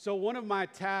So, one of my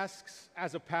tasks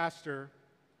as a pastor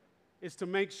is to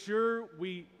make sure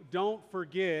we don't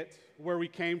forget where we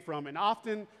came from. And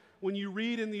often, when you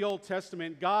read in the Old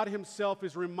Testament, God Himself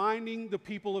is reminding the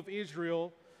people of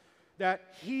Israel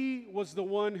that He was the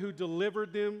one who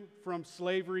delivered them from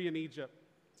slavery in Egypt.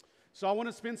 So, I want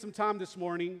to spend some time this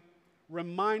morning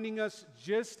reminding us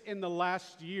just in the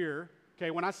last year, okay,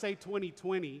 when I say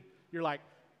 2020, you're like,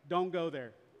 don't go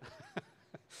there.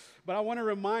 But I want to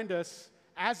remind us,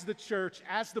 as the church,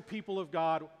 as the people of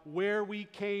God, where we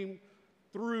came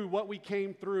through, what we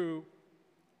came through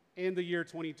in the year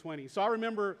 2020. So I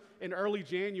remember in early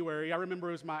January, it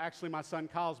was actually my son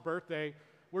Kyle's birthday.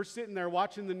 We're sitting there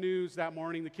watching the news that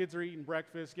morning. The kids are eating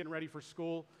breakfast, getting ready for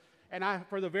school. And I,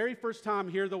 for the very first time,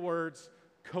 hear the words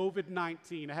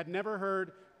COVID-19. I had never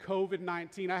heard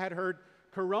COVID-19. I had heard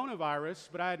coronavirus,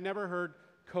 but I had never heard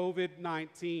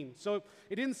COVID-19. So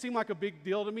it didn't seem like a big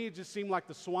deal to me. It just seemed like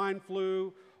the swine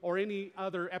flu or any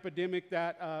other epidemic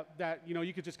that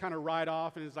you could just kind of write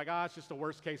off, and it's like, it's just the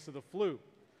worst case of the flu.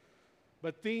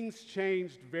 But things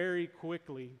changed very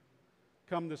quickly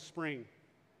come the spring.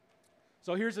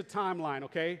 So here's a timeline,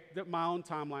 okay? My own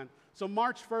timeline. So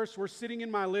March 1st, we're sitting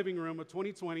in my living room of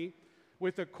 2020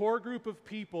 with a core group of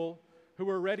people who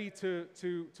were ready to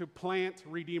plant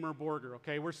Redeemer Borger,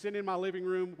 okay? We're sitting in my living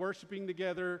room, worshiping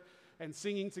together and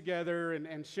singing together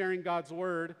and sharing God's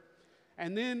word.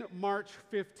 And then March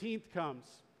 15th comes,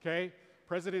 okay?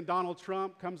 President Donald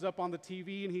Trump comes up on the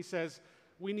TV and he says,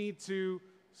 we need to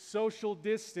social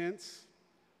distance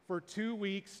for 2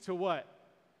 weeks to what?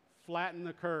 Flatten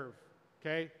the curve,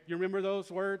 okay? You remember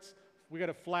those words? We got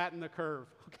to flatten the curve,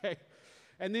 okay?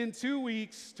 And then 2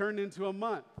 weeks turned into a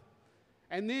month.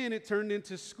 And then it turned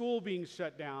into school being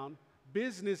shut down,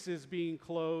 businesses being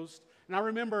closed. And I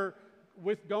remember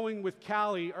going with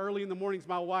Callie early in the mornings,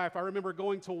 my wife, I remember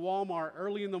going to Walmart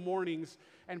early in the mornings,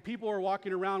 and people were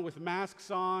walking around with masks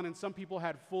on, and some people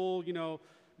had full,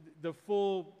 the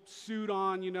full suit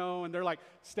on, and they're like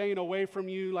staying away from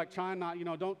you, like trying not,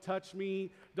 don't touch me,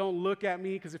 don't look at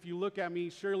me, because if you look at me,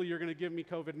 surely you're going to give me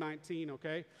COVID-19,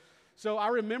 okay? So I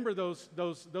remember those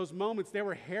moments. They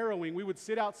were harrowing. We would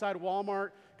sit outside Walmart,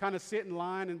 kind of sit in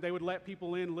line, and they would let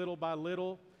people in little by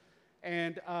little.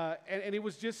 And it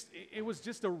was just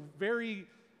a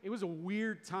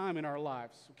weird time in our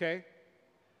lives, okay?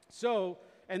 So,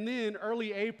 and then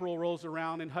early April rolls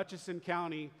around in Hutchinson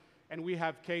County, and we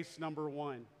have case number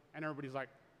 1. And everybody's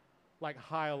like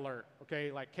high alert,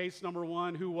 okay? Like case number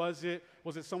 1, who was it?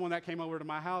 Was it someone that came over to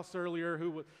my house earlier?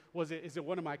 Who was it? Is it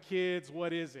one of my kids?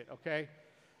 What is it, okay?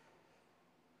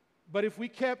 But if we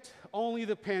kept only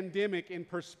the pandemic in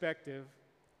perspective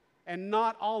and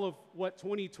not all of what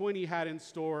 2020 had in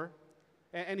store,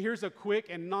 and here's a quick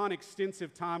and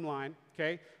non-extensive timeline,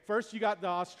 okay? First, you got the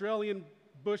Australian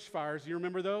bushfires. You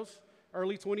remember those?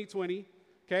 Early 2020,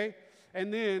 okay?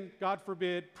 And then, God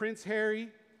forbid, Prince Harry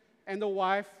and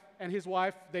his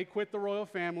wife, they quit the royal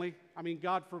family. I mean,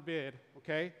 God forbid,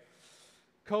 okay?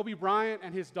 Kobe Bryant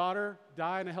and his daughter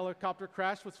died in a helicopter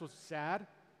crash, which was sad.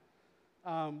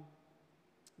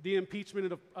 The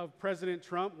impeachment of President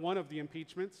Trump, one of the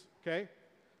impeachments, okay?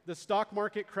 The stock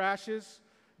market crashes.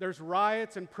 There's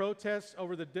riots and protests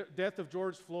over the death of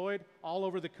George Floyd all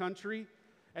over the country.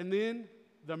 And then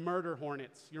the murder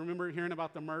hornets. You remember hearing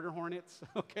about the murder hornets?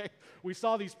 Okay. We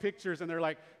saw these pictures and they're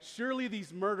like, surely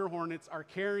these murder hornets are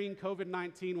carrying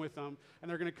COVID-19 with them and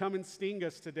they're going to come and sting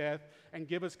us to death and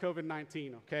give us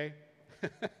COVID-19, okay?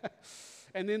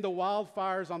 And then the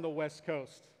wildfires on the West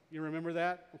Coast. You remember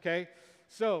that? Okay.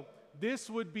 So this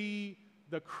would be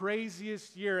the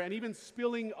craziest year, and even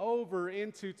spilling over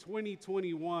into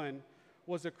 2021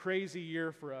 was a crazy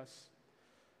year for us.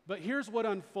 But here's what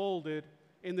unfolded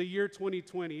in the year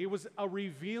 2020. It was a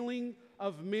revealing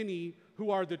of many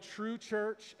who are the true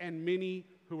church and many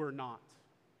who are not.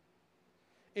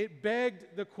 It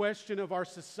begged the question of our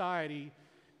society,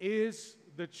 is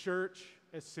the church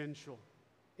essential?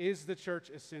 Is the church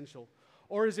essential?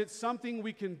 Or is it something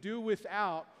we can do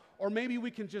without, or maybe we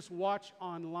can just watch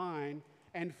online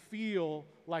and feel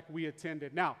like we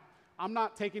attended? Now, I'm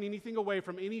not taking anything away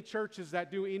from any churches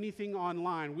that do anything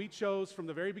online. We chose from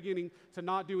the very beginning to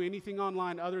not do anything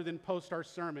online other than post our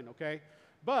sermon, okay?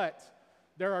 But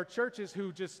there are churches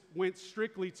who just went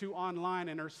strictly to online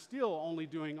and are still only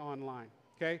doing online,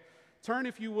 okay? Turn,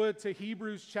 if you would, to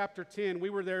Hebrews chapter 10. We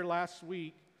were there last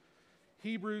week.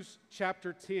 Hebrews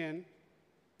chapter 10, and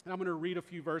I'm going to read a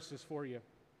few verses for you.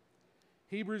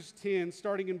 Hebrews 10,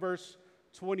 starting in verse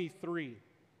 23.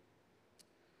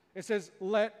 It says,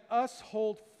 "Let us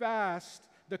hold fast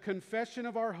the confession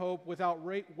of our hope without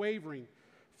wavering,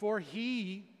 for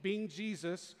he, being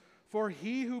Jesus, For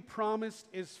he who promised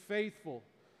is faithful.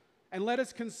 And let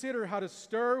us consider how to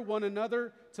stir one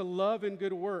another to love and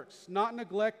good works, not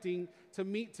neglecting to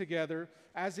meet together,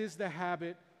 as is the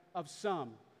habit of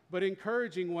some, but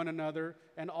encouraging one another,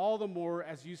 and all the more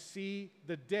as you see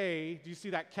the day, do you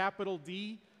see that capital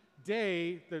D?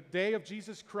 Day, the day of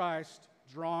Jesus Christ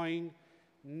drawing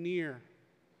near.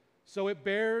 So it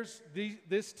bears,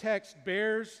 this text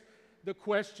bears the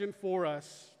question for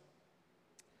us,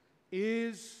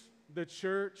 is the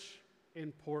church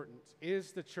important?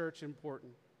 Is the church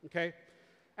important? Okay?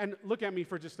 And look at me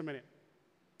for just a minute.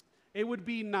 It would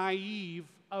be naive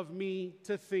of me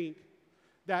to think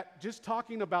that just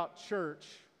talking about church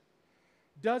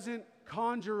doesn't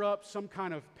conjure up some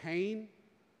kind of pain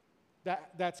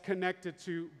that's connected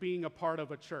to being a part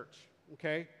of a church,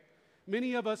 okay?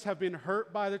 Many of us have been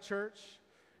hurt by the church,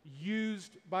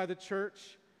 used by the church,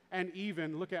 and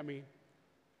even, look at me,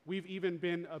 we've even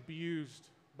been abused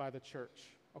by the church,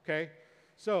 okay?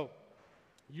 So,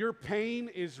 your pain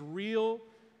is real,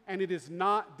 and it is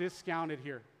not discounted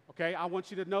here, okay? I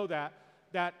want you to know that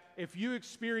if you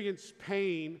experience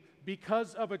pain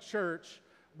because of a church,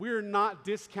 we're not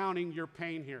discounting your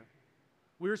pain here.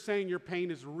 We're saying your pain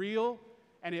is real,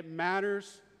 and it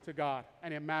matters to God,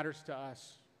 and it matters to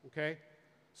us, okay?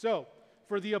 So,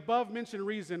 for the above-mentioned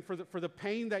reason, for the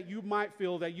pain that you might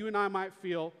feel, that you and I might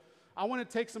feel, I want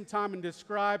to take some time and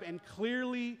describe and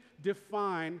clearly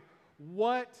define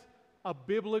what a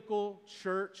biblical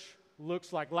church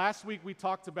looks like. Last week we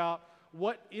talked about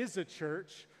what is a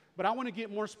church, but I want to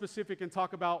get more specific and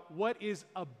talk about what is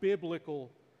a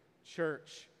biblical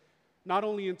church, not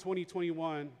only in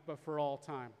 2021, but for all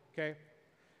time, okay?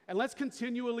 And let's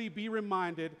continually be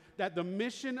reminded that the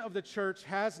mission of the church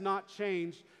has not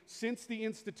changed since the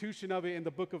institution of it in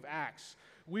the book of Acts.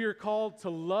 We are called to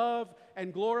love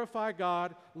and glorify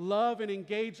God, love and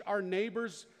engage our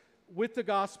neighbors with the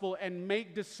gospel, and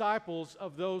make disciples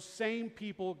of those same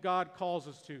people God calls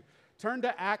us to. Turn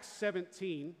to Acts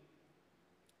 17,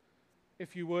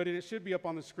 if you would, and it should be up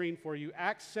on the screen for you.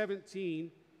 Acts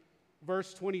 17,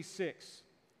 verse 26.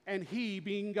 And he,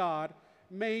 being God,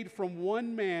 made from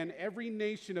one man every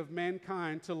nation of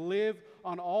mankind to live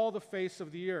on all the face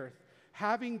of the earth,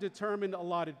 having determined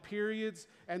allotted periods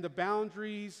and the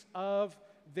boundaries of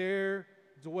their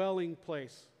dwelling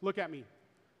place. Look at me.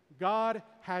 God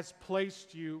has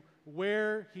placed you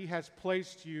where he has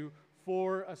placed you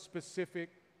for a specific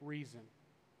reason.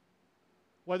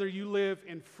 Whether you live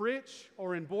in Fritch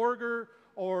or in Borger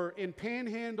or in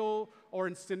Panhandle or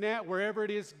in Stinnett, wherever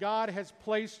it is, God has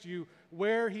placed you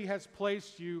where he has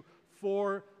placed you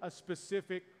for a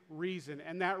specific reason.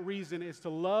 And that reason is to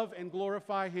love and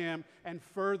glorify him and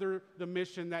further the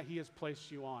mission that he has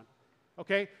placed you on.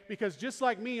 Okay? Because just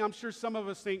like me, I'm sure some of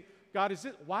us think, God,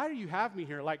 why do you have me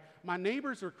here? Like, my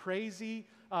neighbors are crazy.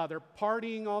 They're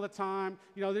partying all the time.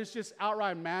 You know, there's just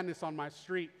outright madness on my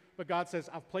street. But God says,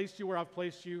 I've placed you where I've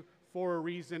placed you for a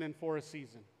reason and for a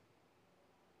season.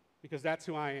 Because that's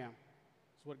who I am.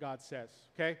 That's what God says,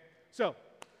 okay? So,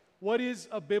 what is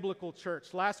a biblical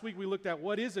church? Last week we looked at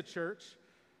what is a church,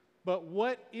 but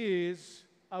what is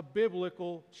a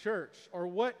biblical church? Or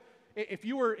what, if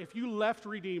you left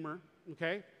Redeemer,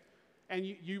 okay, and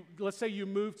you let's say you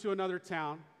moved to another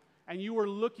town, and you were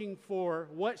looking for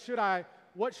what should I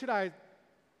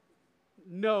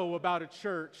know about a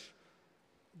church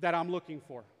that I'm looking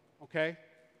for, okay?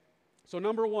 So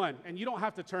number one, and you don't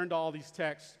have to turn to all these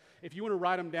texts. If you want to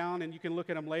write them down and you can look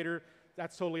at them later,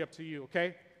 that's totally up to you,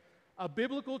 okay? A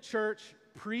biblical church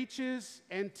preaches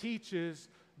and teaches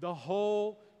the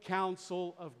whole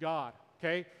counsel of God,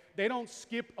 okay? They don't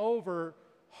skip over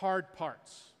hard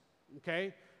parts,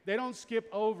 okay? They don't skip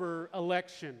over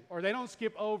election, or they don't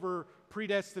skip over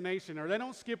predestination, or they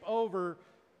don't skip over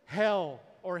hell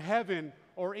or heaven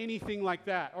or anything like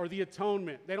that, or the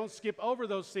atonement. They don't skip over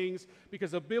those things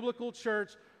because a biblical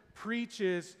church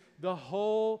preaches the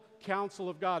whole counsel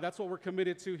of God. That's what we're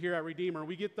committed to here at Redeemer.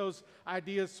 We get those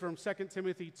ideas from 2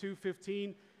 Timothy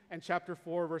 2:15 and chapter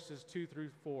 4, verses 2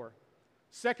 through 4.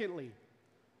 Secondly,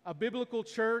 a biblical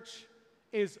church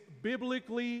is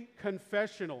biblically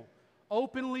confessional,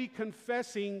 openly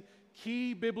confessing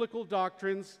key biblical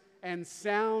doctrines and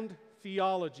sound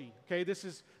theology. Okay,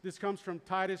 this comes from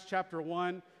Titus chapter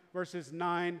 1, verses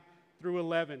 9 through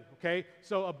 11. Okay,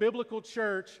 so a biblical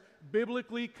church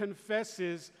biblically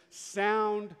confesses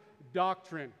sound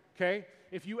doctrine. Okay,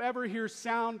 if you ever hear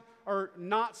sound or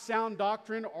not sound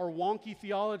doctrine or wonky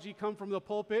theology come from the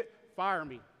pulpit, fire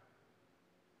me.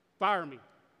 Fire me.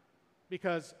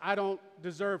 Because I don't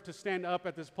deserve to stand up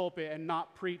at this pulpit and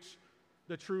not preach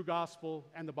the true gospel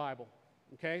and the Bible.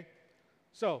 Okay?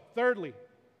 So, thirdly,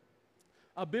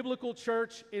 A biblical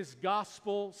church is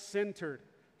gospel-centered,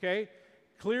 okay?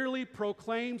 Clearly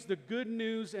proclaims the good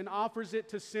news and offers it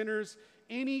to sinners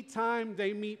anytime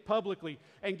they meet publicly.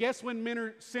 And guess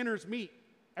when sinners meet?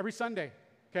 Every Sunday,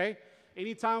 okay?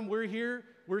 Anytime we're here,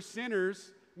 we're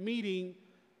sinners meeting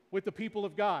with the people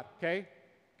of God, okay?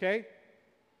 Okay?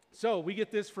 So we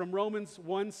get this from Romans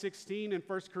 1:16 and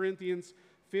 1 Corinthians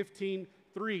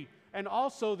 15:3. And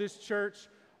also this church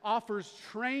offers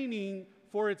training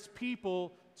for its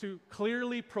people to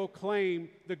clearly proclaim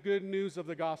the good news of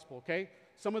the gospel, okay?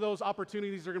 Some of those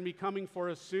opportunities are going to be coming for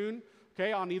us soon,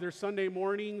 okay, on either Sunday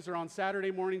mornings or on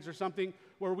Saturday mornings or something,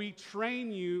 where we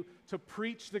train you to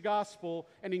preach the gospel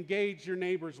and engage your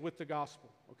neighbors with the gospel,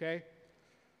 okay?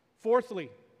 Fourthly,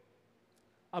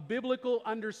 a biblical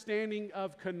understanding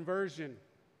of conversion.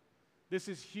 This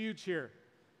is huge here.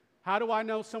 How do I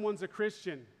know someone's a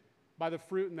Christian? By the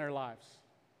fruit in their lives.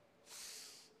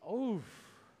 Oh,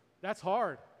 that's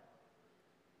hard.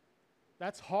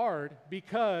 That's hard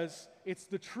because it's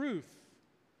the truth.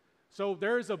 So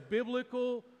there's a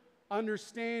biblical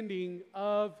understanding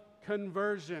of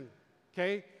conversion,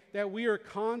 okay? That we are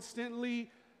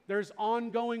constantly, there's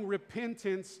ongoing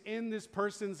repentance in this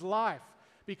person's life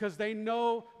because they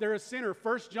know they're a sinner.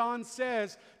 1 John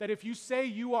says that if you say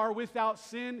you are without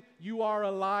sin, you are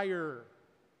a liar.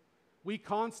 We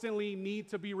constantly need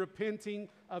to be repenting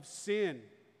of sin,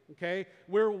 okay?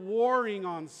 We're warring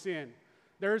on sin.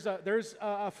 There's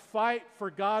a fight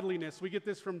for godliness. We get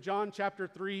this from John chapter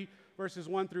 3, verses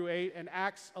 1 through 8, and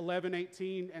Acts 11,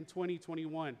 18, and 20,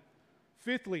 21.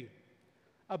 Fifthly,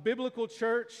 a biblical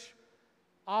church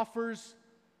offers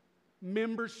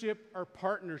membership or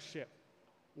partnership.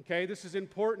 Okay, this is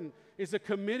important. Is a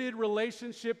committed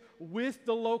relationship with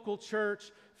the local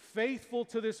church, faithful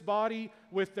to this body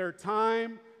with their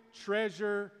time,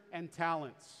 treasure, and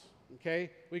talents. Okay,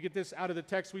 we get this out of the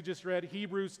text we just read,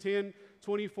 Hebrews 10,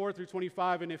 24 through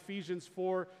 25, and Ephesians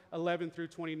 4, 11 through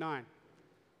 29.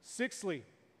 Sixthly,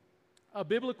 a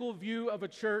biblical view of a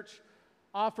church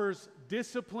offers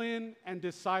discipline and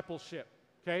discipleship.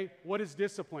 Okay, what is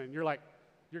discipline? You're like,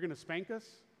 you're going to spank us?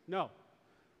 No.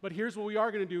 But here's what we are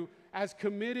going to do. As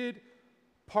committed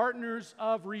partners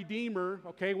of Redeemer,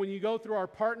 okay, when you go through our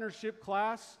partnership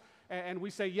class and we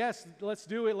say, yes, let's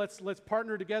do it, let's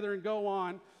partner together and go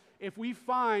on. If we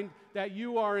find that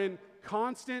you are in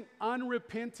constant,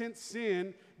 unrepentant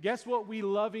sin, guess what we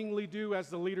lovingly do as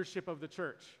the leadership of the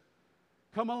church?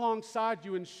 Come alongside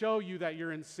you and show you that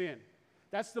you're in sin.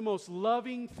 That's the most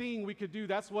loving thing we could do.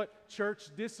 That's what church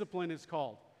discipline is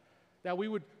called. That we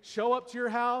would show up to your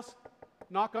house,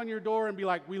 knock on your door and be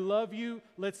like, we love you,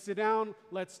 let's sit down,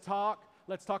 let's talk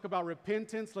about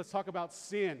repentance, let's talk about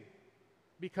sin,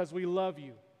 because we love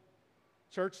you.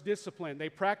 Church discipline. They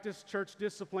practice church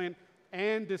discipline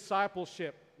and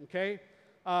discipleship, okay?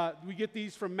 We get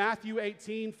these from Matthew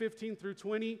 18, 15 through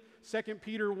 20, 2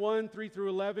 Peter 1, 3 through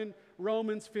 11,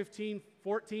 Romans 15,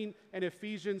 14, and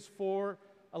Ephesians 4,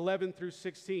 11 through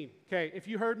 16. Okay, if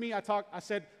you heard me, I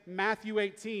said Matthew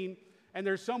 18, and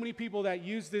there's so many people that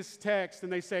use this text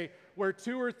and they say, where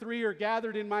 2 or 3 are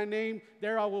gathered in my name,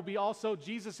 there I will be also.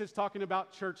 Jesus is talking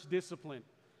about church discipline.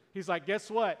 He's like,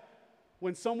 guess what?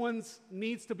 When someone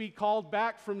needs to be called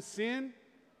back from sin,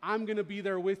 I'm going to be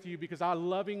there with you because I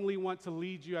lovingly want to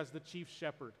lead you as the chief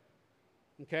shepherd.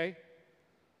 Okay?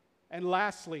 And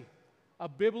lastly, a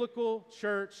biblical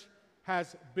church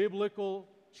has biblical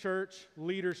church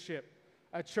leadership.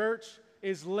 A church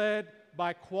is led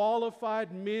by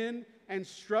qualified men and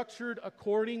structured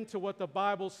according to what the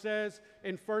Bible says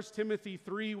in 1 Timothy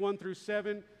 3, 1 through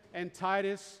 7, and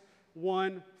Titus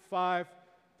 1, 5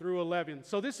 through 11.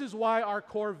 So this is why our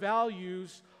core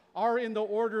values are in the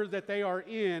order that they are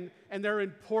in, and they're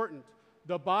important.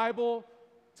 The Bible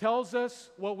tells us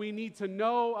what we need to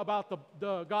know about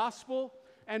the gospel,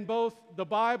 and both the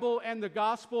Bible and the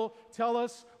gospel tell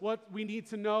us what we need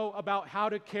to know about how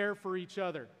to care for each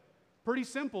other. Pretty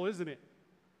simple, isn't it?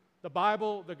 The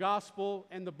Bible, the gospel,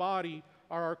 and the body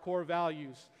are our core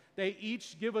values. They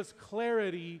each give us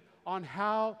clarity on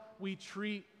how we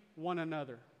treat one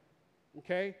another.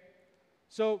 Okay?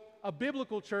 So, a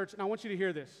biblical church, and I want you to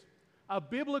hear this, a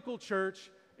biblical church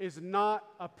is not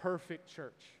a perfect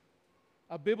church.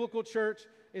 A biblical church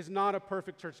is not a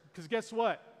perfect church. Because guess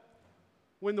what?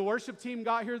 When the worship team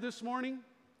got here this morning,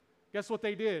 guess what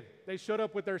they did? They showed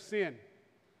up with their sin.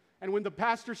 And when the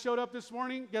pastor showed up this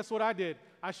morning, guess what I did?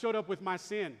 I showed up with my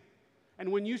sin.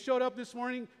 And when you showed up this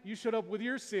morning, you showed up with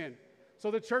your sin.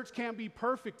 So the church can't be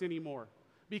perfect anymore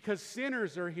because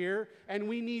sinners are here and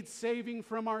we need saving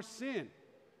from our sin.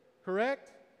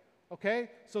 Correct? Okay?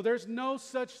 So there's no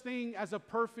such thing as a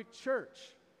perfect church.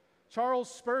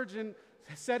 Charles Spurgeon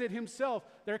said it himself.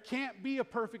 There can't be a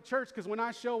perfect church because when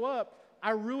I show up,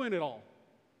 I ruin it all.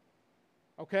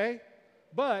 Okay?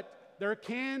 But there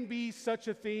can be such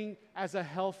a thing as a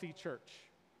healthy church,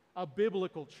 a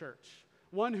biblical church,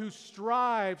 one who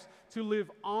strives to live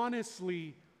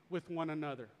honestly with one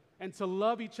another and to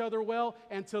love each other well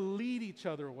and to lead each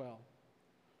other well.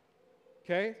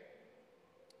 Okay?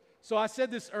 So I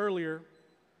said this earlier,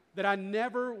 that I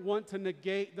never want to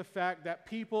negate the fact that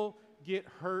people get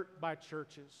hurt by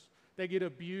churches. They get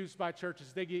abused by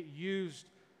churches. They get used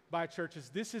by churches.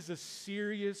 This is a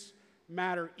serious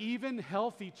matter. Even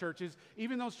healthy churches,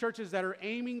 even those churches that are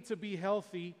aiming to be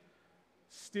healthy,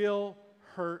 still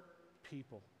hurt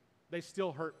people. They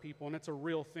still hurt people, and it's a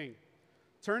real thing.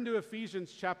 Turn to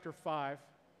Ephesians chapter 5.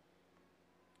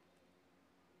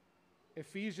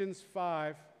 Ephesians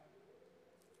 5.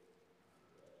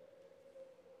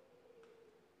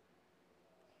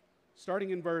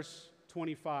 Starting in verse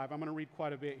 25, I'm going to read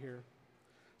quite a bit here.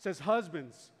 It says,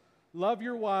 "Husbands, love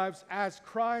your wives as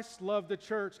Christ loved the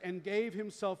church and gave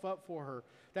himself up for her,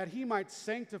 that he might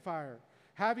sanctify her,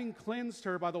 having cleansed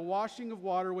her by the washing of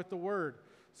water with the word,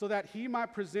 so that he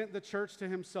might present the church to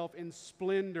himself in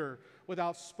splendor,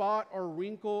 without spot or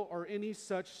wrinkle or any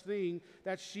such thing,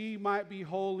 that she might be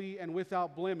holy and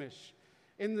without blemish.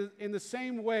 In the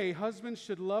same way, husbands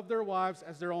should love their wives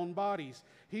as their own bodies.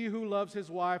 He who loves his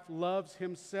wife loves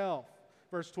himself."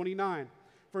 Verse 29,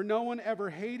 "For no one ever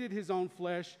hated his own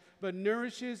flesh, but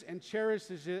nourishes and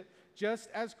cherishes it, just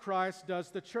as Christ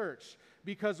does the church,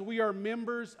 because we are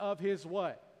members of his"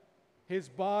 what? His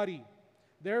body.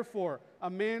 "Therefore,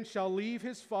 a man shall leave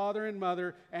his father and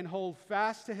mother and hold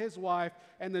fast to his wife,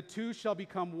 and the two shall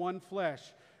become one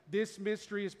flesh. This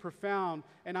mystery is profound,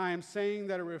 and I am saying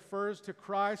that it refers to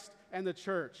Christ and the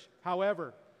church.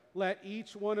 However, let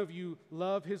each one of you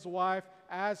love his wife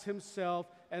as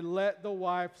himself, and let the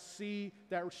wife see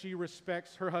that she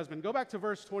respects her husband." Go back to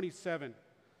verse 27.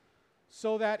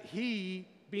 "So that he,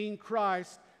 being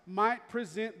Christ, might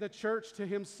present the church to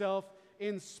himself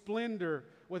in splendor,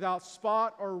 without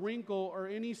spot or wrinkle or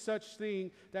any such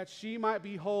thing, that she might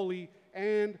be holy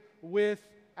and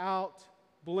without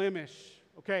blemish."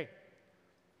 Okay,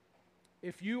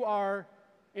 if you are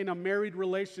in a married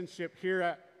relationship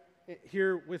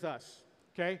here with us,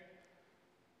 okay,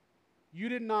 you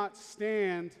did not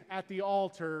stand at the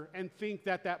altar and think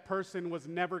that that person was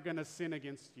never going to sin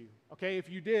against you, okay? If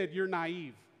you did, you're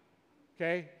naive,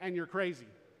 okay, and you're crazy.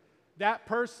 That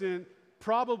person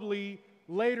probably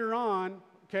later on,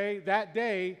 okay, that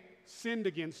day sinned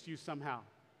against you somehow,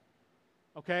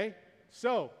 okay?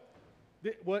 So,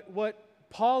 what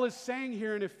Paul is saying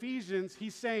here in Ephesians,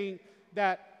 he's saying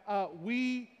that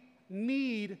we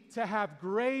need to have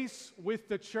grace with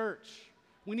the church.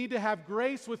 We need to have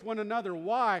grace with one another.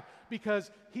 Why? Because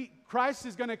Christ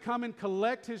is going to come and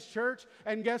collect his church,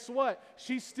 and guess what?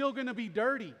 She's still going to be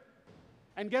dirty.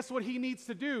 And guess what he needs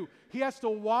to do? He has to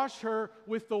wash her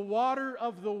with the water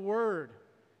of the Word.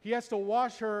 He has to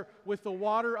wash her with the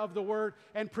water of the Word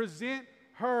and present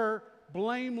her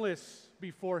blameless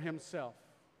before himself.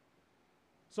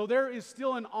 So there is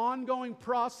still an ongoing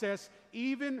process,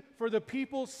 even for the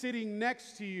people sitting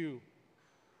next to you,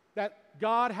 that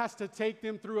God has to take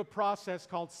them through a process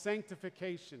called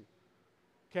sanctification.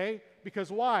 Okay?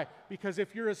 Because why? Because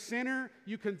if you're a sinner,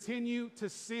 you continue to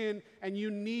sin and you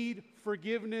need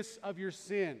forgiveness of your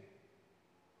sin.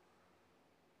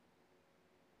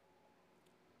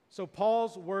 So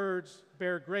Paul's words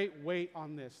bear great weight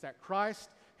on this, that Christ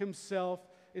himself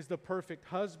is the perfect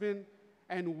husband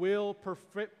and will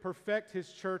perfect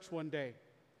his church one day.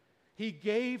 He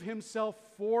gave himself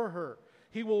for her.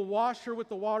 He will wash her with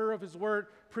the water of his word,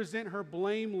 present her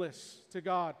blameless to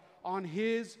God on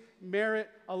his merit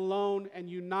alone, and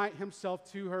unite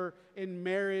himself to her in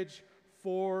marriage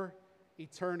for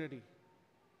eternity.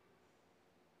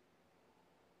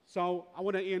 So I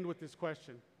want to end with this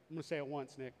question. I'm going to say it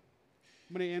once, Nick.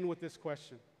 I'm going to end with this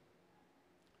question.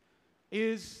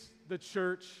 Is the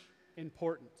church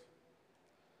important?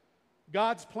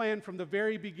 God's plan from the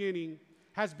very beginning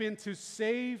has been to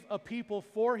save a people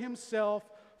for himself,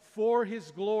 for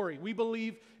his glory. We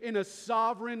believe in a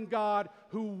sovereign God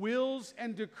who wills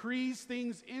and decrees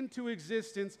things into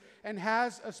existence and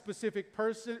has a specific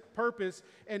purpose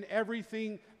in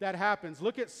everything that happens.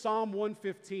 Look at Psalm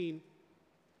 115.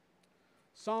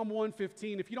 Psalm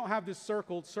 115. If you don't have this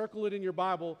circled, circle it in your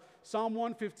Bible. Psalm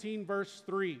 115, verse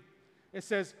 3. It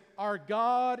says, "Our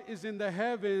God is in the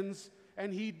heavens,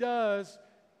 and he does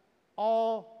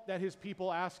all that his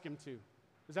people ask him to."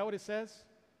 Is that what it says?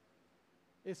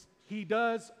 He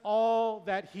does all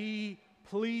that he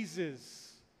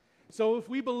pleases. So if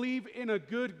we believe in a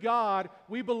good God,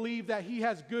 we believe that He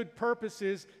has good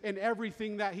purposes in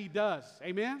everything that He does.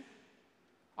 Amen?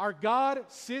 Our God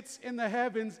sits in the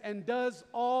heavens and does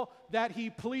all that He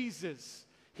pleases.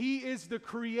 He is the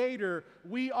creator.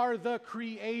 We are the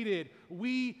created.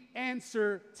 We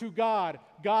answer to God.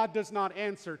 God does not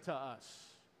answer to us.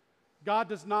 God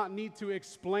does not need to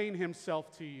explain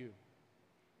Himself to you.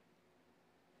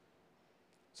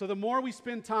 So the more we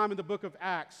spend time in the book of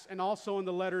Acts and also in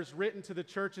the letters written to the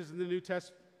churches in the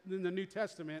New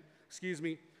Testament,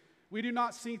 we do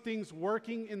not see things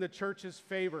working in the church's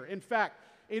favor. In fact,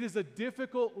 it is a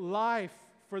difficult life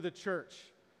for the church.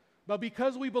 But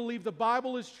because we believe the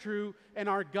Bible is true and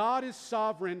our God is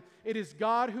sovereign, it is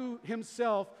God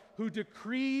Himself who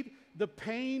decreed the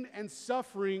pain and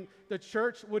suffering the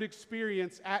church would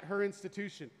experience at her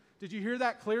institution. Did you hear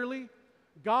that clearly?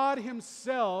 God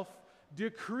Himself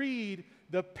decreed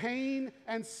the pain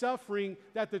and suffering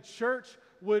that the church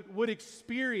would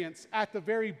experience at the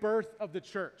very birth of the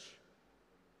church.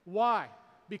 Why?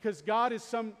 Because God is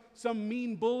some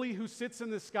mean bully who sits in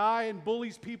the sky and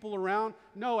bullies people around?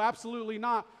 No, absolutely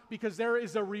not. Because there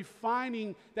is a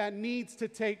refining that needs to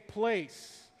take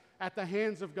place at the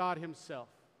hands of God Himself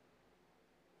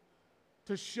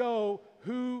to show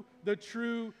who the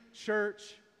true church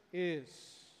is.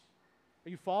 Are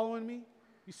you following me?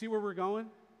 You see where we're going?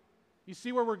 You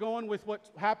see where we're going with what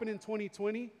happened in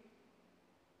 2020?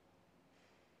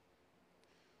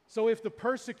 So if the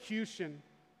persecution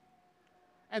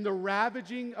and the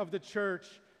ravaging of the church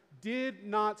did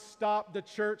not stop the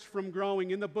church from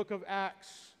growing in the book of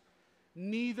Acts,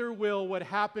 neither will what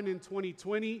happened in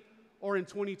 2020 or in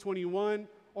 2021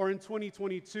 or in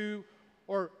 2022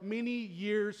 or many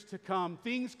years to come.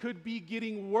 Things could be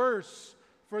getting worse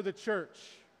for the church.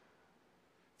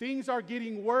 Things are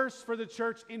getting worse for the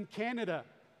church in Canada,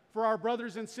 for our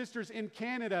brothers and sisters in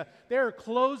Canada. They're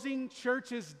closing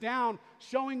churches down,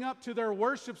 showing up to their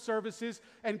worship services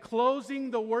and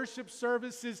closing the worship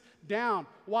services down.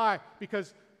 Why?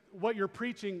 Because what you're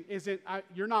preaching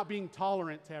you're not being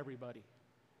tolerant to everybody.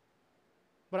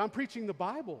 But I'm preaching the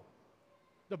Bible.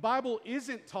 The Bible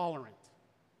isn't tolerant.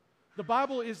 The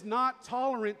Bible is not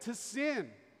tolerant to sin.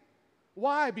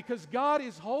 Why? Because God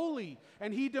is holy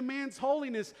and He demands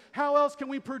holiness. How else can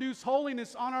we produce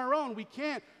holiness on our own? We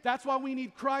can't. That's why we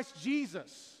need Christ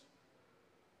Jesus.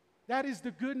 That is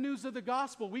the good news of the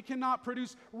gospel. We cannot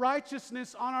produce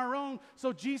righteousness on our own.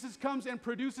 So Jesus comes and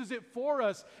produces it for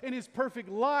us in His perfect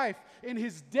life, in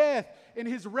His death, in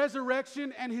His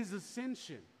resurrection, and His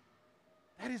ascension.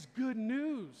 That is good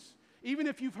news. Even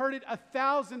if you've heard it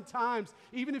 1,000 times,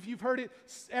 even if you've heard it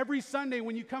every Sunday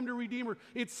when you come to Redeemer,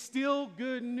 it's still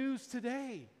good news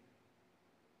today.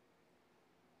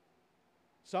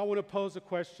 So I want to pose a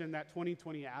question that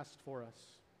 2020 asked for us.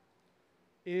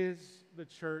 Is the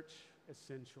church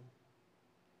essential?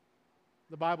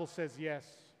 The Bible says yes.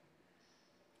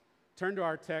 Turn to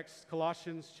our text,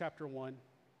 Colossians chapter 1.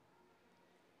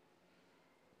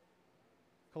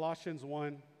 Colossians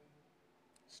 1,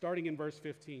 starting in verse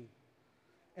 15.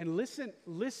 And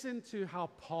listen to how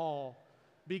Paul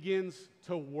begins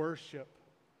to worship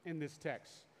in this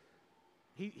text.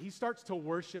 He starts to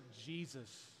worship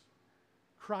Jesus,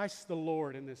 Christ the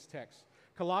Lord, in this text.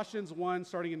 Colossians 1,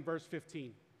 starting in verse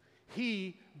 15.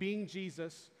 He, being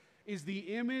Jesus, is the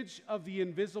image of the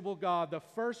invisible God, the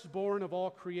firstborn of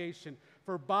all creation.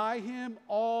 For by Him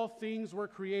all things were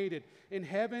created, in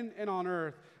heaven and on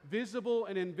earth, visible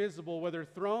and invisible, whether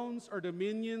thrones or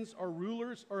dominions or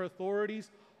rulers or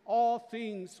authorities, all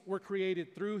things were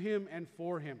created through Him and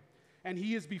for Him. And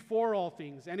He is before all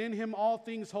things, and in Him all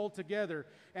things hold together.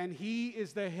 And He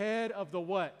is the head of the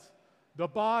what? The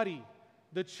body,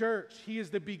 the church. He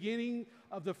is the beginning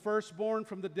of the firstborn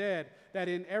from the dead, that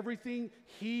in everything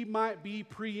He might be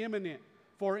preeminent.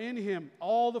 For in Him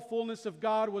all the fullness of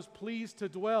God was pleased to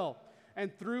dwell,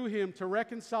 and through Him to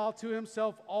reconcile to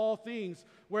Himself all things,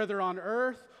 whether on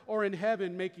earth or in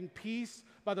heaven, making peace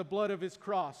by the blood of His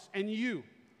cross. And you,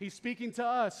 He's speaking to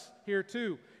us here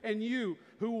too, and you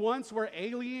who once were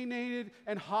alienated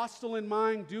and hostile in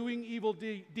mind, doing evil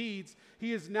deeds,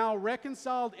 He is now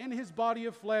reconciled in His body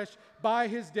of flesh by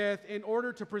His death, in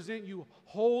order to present you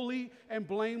holy and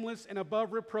blameless and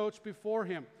above reproach before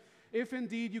Him. If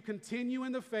indeed you continue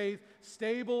in the faith,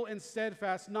 stable and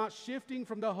steadfast, not shifting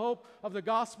from the hope of the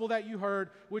gospel that you heard,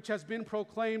 which has been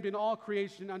proclaimed in all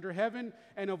creation under heaven,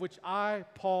 and of which I,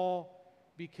 Paul,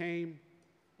 became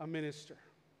a minister.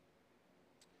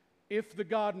 If the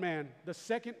God-man, the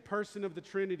second person of the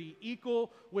Trinity,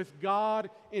 equal with God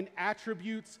in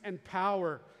attributes and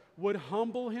power, would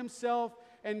humble Himself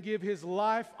and give His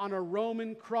life on a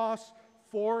Roman cross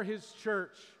for His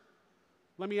church,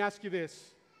 let me ask you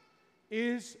this.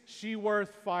 Is she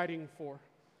worth fighting for?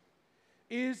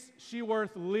 Is she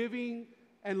worth living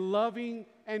and loving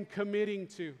and committing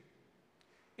to?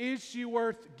 Is she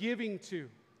worth giving to?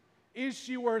 Is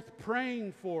she worth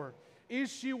praying for?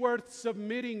 Is she worth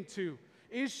submitting to?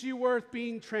 Is she worth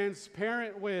being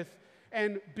transparent with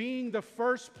and being the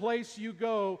first place you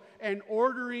go and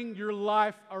ordering your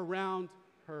life around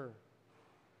her?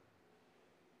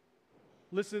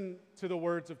 Listen to the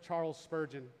words of Charles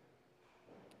Spurgeon.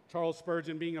 Charles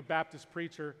Spurgeon, being a Baptist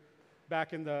preacher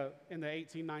back in the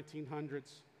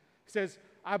 1900s, says,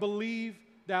 I believe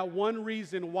that one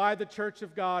reason why the Church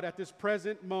of God at this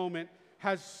present moment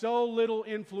has so little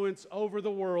influence over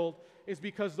the world is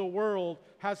because the world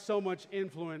has so much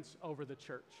influence over the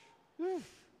church.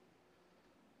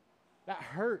 That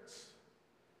hurts.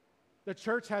 The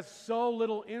church has so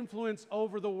little influence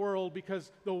over the world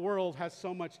because the world has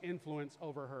so much influence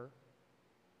over her.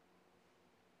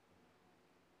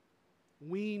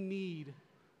 We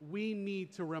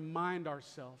need to remind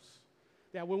ourselves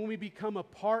that when we become a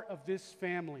part of this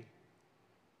family,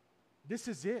 this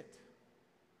is it.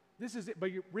 This is it. But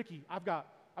Ricky, I've got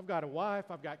a wife,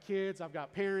 I've got kids, I've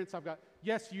got parents,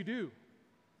 yes, you do.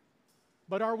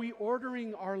 But are we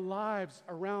ordering our lives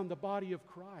around the body of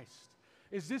Christ?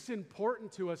 Is this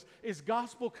important to us? Is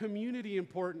gospel community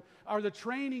important? Are the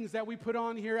trainings that we put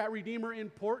on here at Redeemer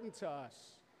important to us?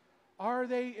 Are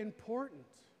they important?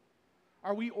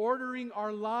 Are we ordering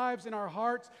our lives and our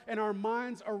hearts and our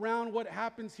minds around what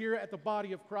happens here at the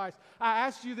body of Christ? I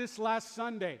asked you this last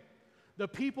Sunday. The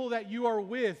people that you are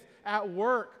with at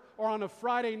work or on a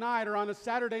Friday night or on a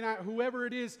Saturday night, whoever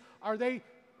it is, are they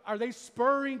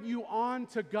spurring you on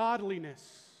to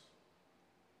godliness?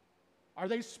 Are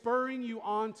they spurring you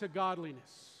on to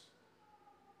godliness?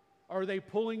 Or are they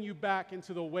pulling you back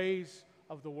into the ways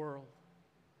of the world?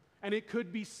 And it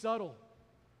could be subtle.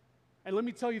 And let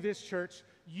me tell you this, church,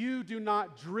 you do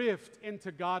not drift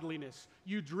into godliness.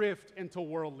 You drift into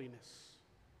worldliness.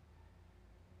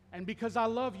 And because I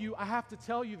love you, I have to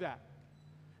tell you that.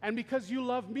 And because you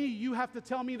love me, you have to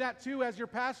tell me that too as your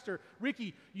pastor.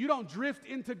 Ricky, you don't drift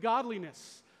into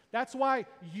godliness. That's why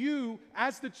you,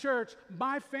 as the church,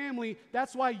 my family,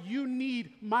 that's why you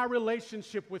need my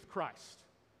relationship with Christ.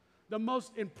 The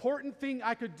most important thing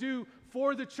I could do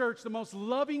for the church, the most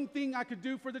loving thing I could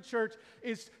do for the church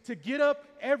is to get up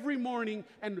every morning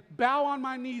and bow on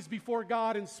my knees before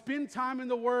God and spend time in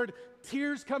the Word,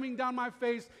 tears coming down my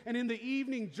face, and in the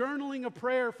evening journaling a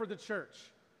prayer for the church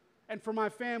and for my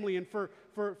family and for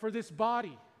this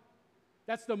body.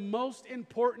 That's the most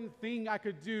important thing I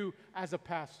could do as a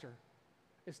pastor,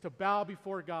 is to bow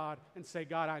before God and say,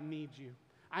 God, I need you.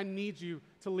 I need you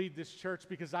to lead this church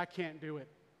because I can't do it.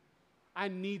 I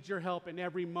need your help in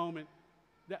every moment,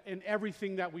 in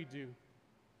everything that we do.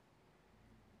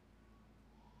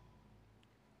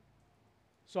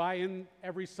 So I end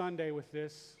every Sunday with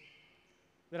this,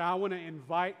 that I want to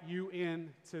invite you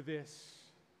into this.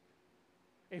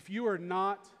 If you are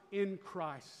not in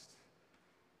Christ,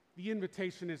 the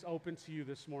invitation is open to you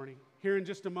this morning. Here in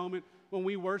just a moment, when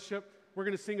we worship, we're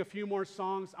going to sing a few more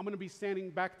songs. I'm going to be standing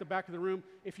back at the back of the room.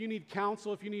 If you need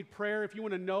counsel, if you need prayer, if you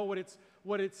want to know what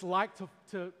it's like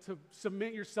to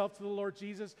submit yourself to the Lord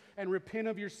Jesus and repent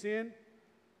of your sin,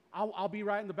 I'll be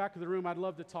right in the back of the room. I'd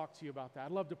love to talk to you about that.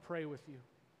 I'd love to pray with you.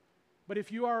 But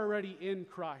if you are already in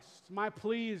Christ, my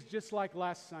plea is just like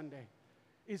last Sunday,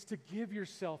 is to give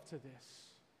yourself to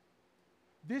this.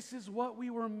 This is what we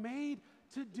were made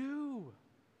to do.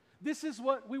 This is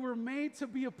what we were made to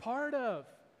be a part of.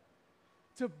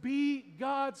 To be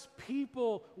God's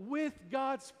people with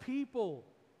God's people.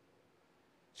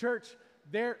 Church,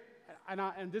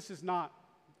 and this is not,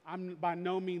 I'm by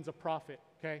no means a prophet,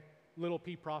 okay? Little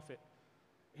p prophet.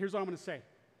 Here's what I'm going to say.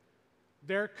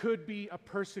 There could be a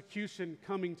persecution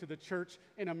coming to the church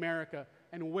in America,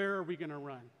 and where are we going to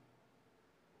run?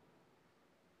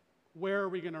 Where are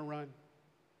we going to run?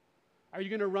 Are you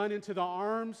going to run into the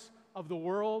arms of the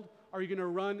world? Are you going to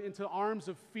run into the arms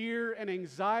of fear and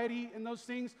anxiety and those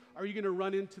things? Or are you going to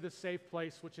run into the safe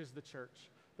place, which is the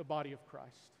church, the body of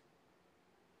Christ?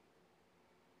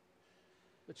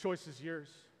 The choice is yours.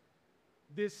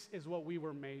 This is what we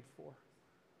were made for.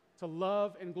 To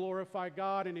love and glorify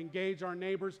God and engage our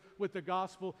neighbors with the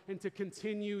gospel and to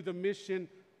continue the mission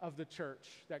of the church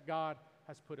that God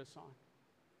has put us on.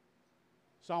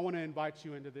 So I want to invite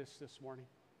you into this morning.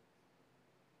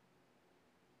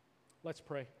 Let's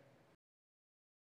pray.